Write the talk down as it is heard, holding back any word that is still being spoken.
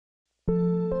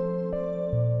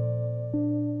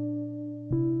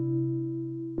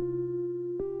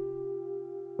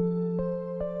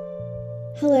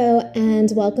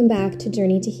and welcome back to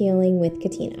Journey to Healing with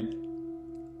Katina.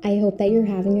 I hope that you're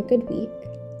having a good week.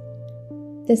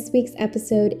 This week's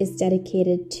episode is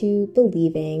dedicated to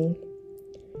believing.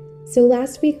 So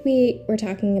last week we were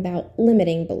talking about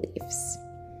limiting beliefs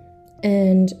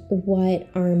and what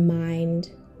our mind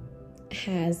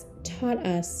has taught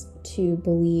us to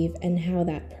believe and how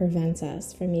that prevents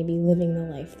us from maybe living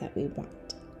the life that we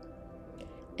want.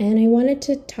 And I wanted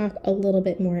to talk a little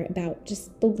bit more about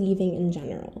just believing in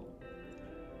general.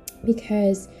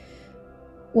 Because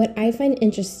what I find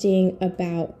interesting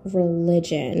about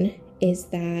religion is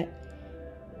that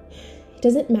it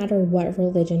doesn't matter what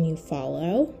religion you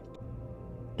follow.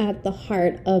 At the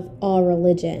heart of all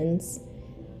religions,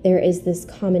 there is this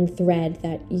common thread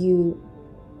that you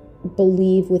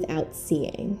believe without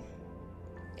seeing.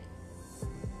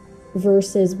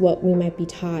 Versus what we might be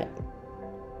taught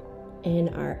in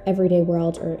our everyday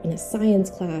world or in a science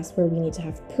class where we need to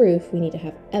have proof, we need to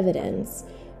have evidence,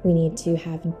 we need to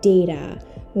have data,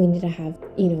 we need to have,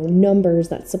 numbers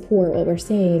that support what we're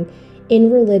saying. In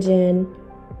religion,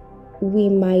 we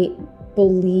might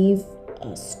believe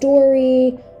a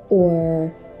story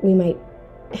or we might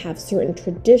have certain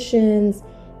traditions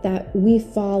that we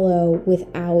follow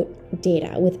without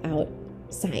data, without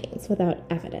science, without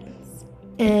evidence.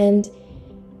 And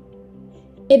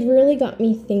it really got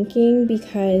me thinking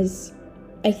because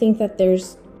I think that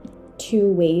there's two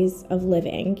ways of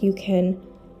living. You can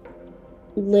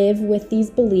live with these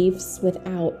beliefs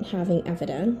without having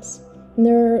evidence. And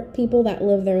there are people that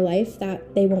live their life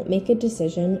that they won't make a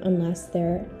decision unless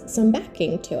there's some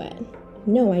backing to it.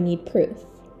 No, I need proof.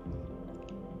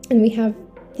 And we have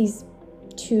these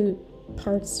two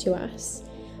parts to us,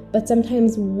 but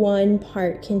sometimes one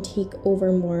part can take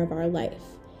over more of our life.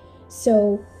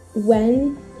 So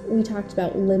when we talked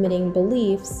about limiting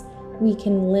beliefs, we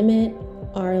can limit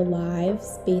our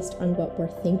lives based on what we're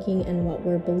thinking and what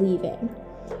we're believing.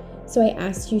 So I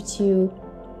asked you to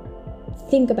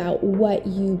think about what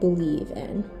you believe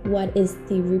in. What is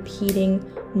the repeating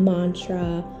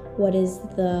mantra? What is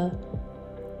the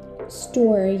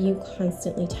story you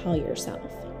constantly tell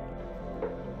yourself?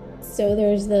 So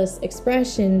there's this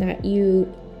expression that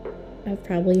you have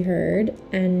probably heard,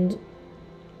 and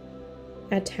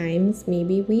at times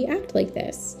maybe we act like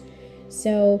this.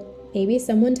 So maybe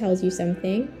someone tells you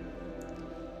something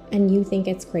and you think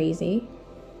it's crazy,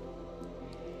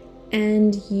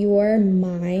 and your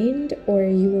mind, or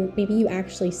maybe you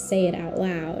actually say it out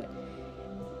loud,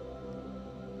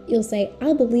 you'll say,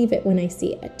 I'll believe it when I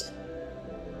see it.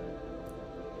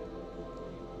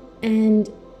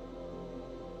 And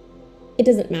it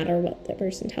doesn't matter what the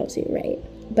person tells you, right?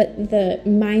 But the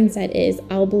mindset is,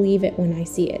 I'll believe it when I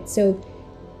see it. So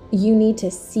you need to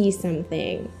see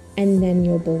something and then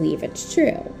you'll believe it's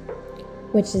true,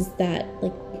 which is that,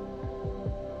 like,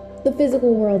 the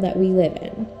physical world that we live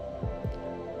in.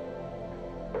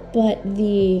 But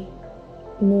the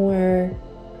more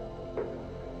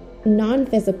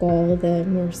non-physical, the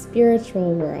more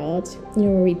spiritual world,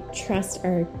 where we trust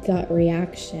our gut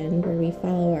reaction, where we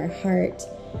follow our heart,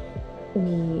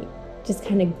 we just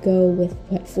kind of go with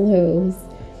what flows,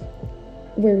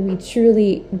 where we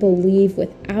truly believe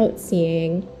without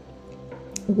seeing,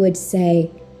 would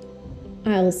say,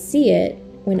 I'll see it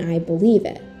when I believe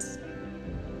it.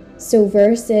 So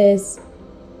versus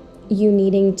you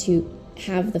needing to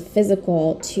have the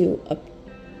physical to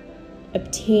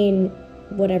obtain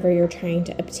whatever you're trying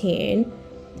to obtain,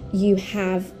 you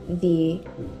have the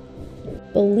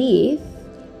belief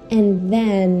and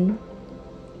then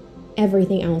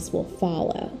everything else will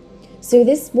follow. So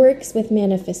this works with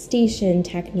manifestation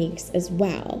techniques as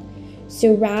well.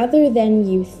 So rather than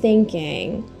you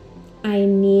thinking, I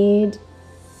need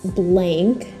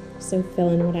blank, so fill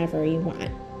in whatever you want,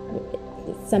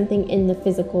 something in the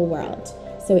physical world.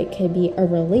 So it could be a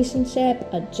relationship,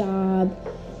 a job,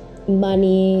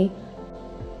 money,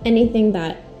 anything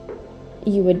that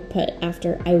you would put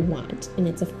after I want, and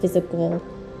it's a physical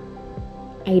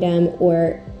item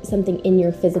or something in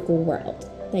your physical world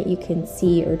that you can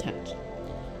see or touch.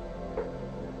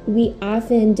 We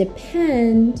often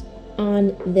depend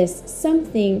on this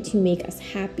something to make us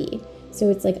happy. So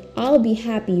it's like, I'll be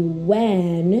happy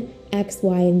when X,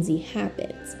 Y, and Z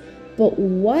happens. But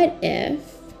what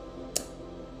if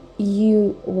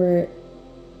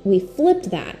we flipped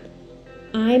that?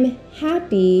 I'm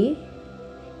happy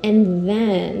and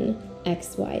then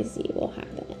X, Y, Z will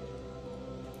happen.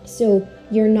 So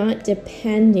you're not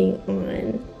depending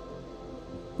on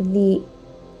the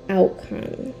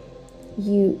outcome.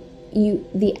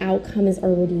 The outcome is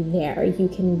already there. You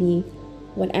can be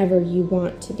whatever you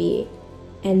want to be,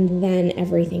 and then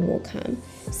everything will come.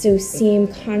 So same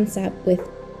concept with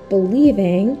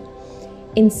believing,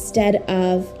 instead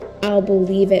of I'll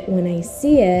believe it when I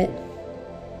see it,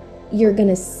 you're going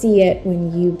to see it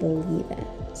when you believe it.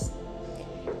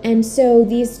 And so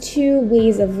these two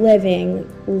ways of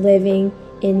living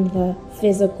in the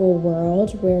physical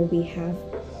world where we have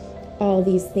all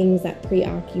these things that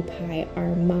preoccupy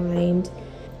our mind,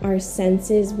 our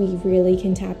senses we really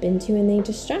can tap into, and they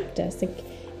distract us. Like,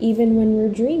 even when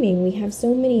we're dreaming, we have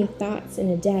so many thoughts in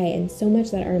a day and so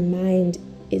much that our mind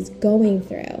is going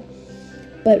through.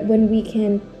 But when we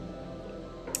can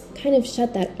kind of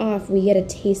shut that off, we get a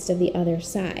taste of the other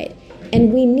side.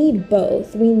 And we need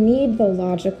both. We need the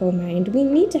logical mind. We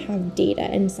need to have data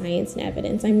and science and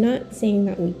evidence. I'm not saying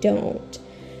that we don't,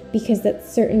 because that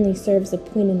certainly serves a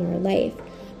point in our life.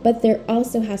 But there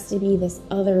also has to be this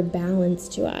other balance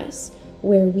to us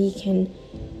where we can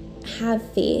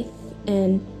have faith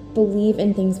and believe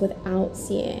in things without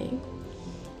seeing.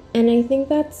 And I think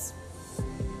that's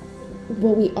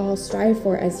what we all strive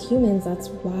for as humans. That's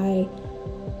why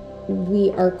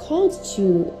we are called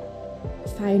to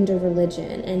find a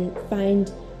religion and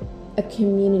find a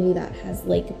community that has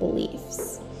like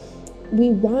beliefs. We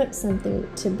want something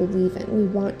to believe in. We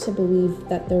want to believe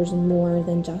that there's more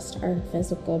than just our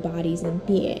physical bodies and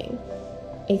being.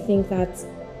 I think that's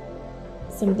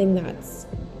something that's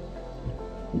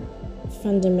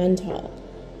fundamental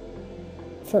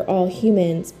for all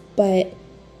humans, but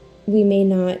we may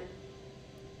not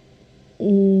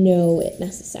know it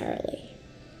necessarily.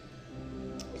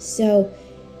 So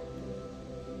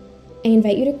I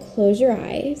invite you to close your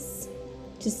eyes.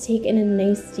 Just take in a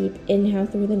nice deep inhale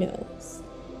through the nose.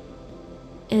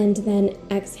 And then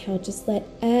exhale. Just let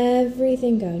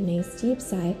everything go. Nice deep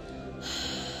sigh.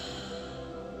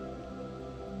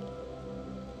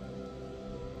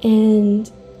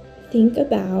 And think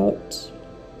about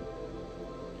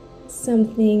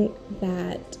something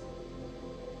that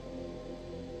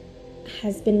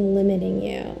has been limiting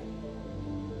you,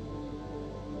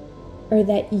 or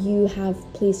that you have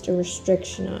placed a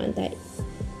restriction on. That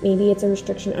maybe it's a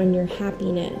restriction on your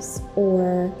happiness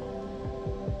or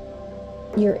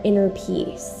your inner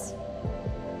peace.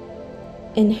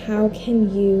 And how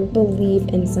can you believe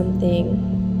in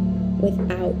something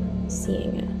without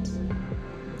seeing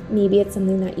it? Maybe it's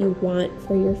something that you want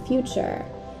for your future.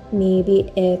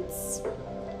 Maybe it's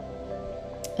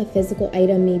a physical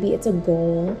item. Maybe it's a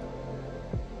goal.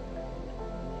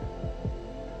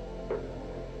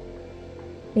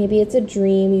 Maybe it's a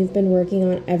dream you've been working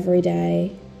on every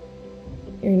day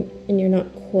and you're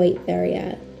not quite there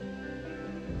yet.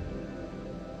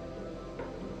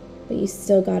 But you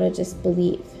still gotta just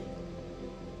believe.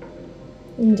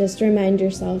 And just remind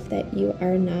yourself that you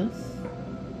are enough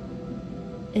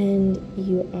and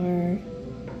you are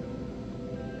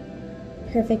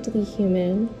perfectly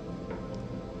human.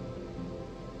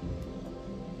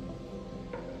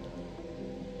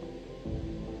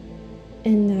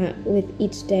 And that with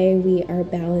each day we are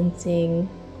balancing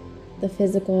the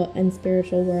physical and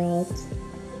spiritual worlds.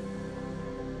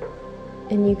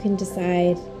 And you can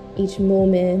decide each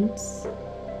moment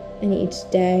and each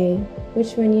day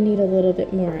which one you need a little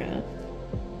bit more of.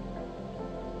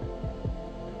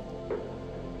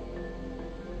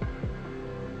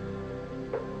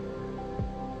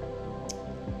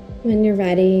 When you're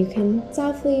ready, you can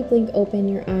softly blink open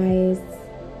your eyes.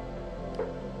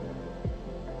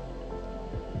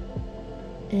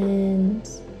 And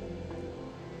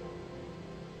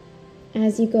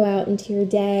as you go out into your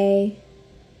day,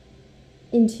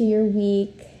 into your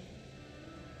week,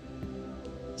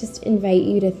 just invite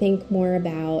you to think more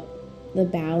about the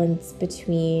balance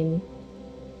between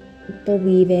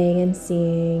believing and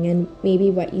seeing, and maybe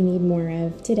what you need more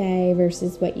of today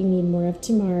versus what you need more of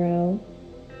tomorrow,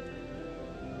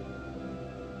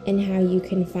 and how you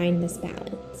can find this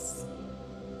balance.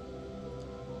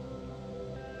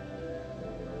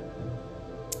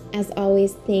 As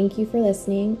always, thank you for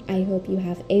listening. I hope you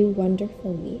have a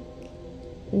wonderful week.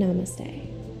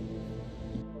 Namaste.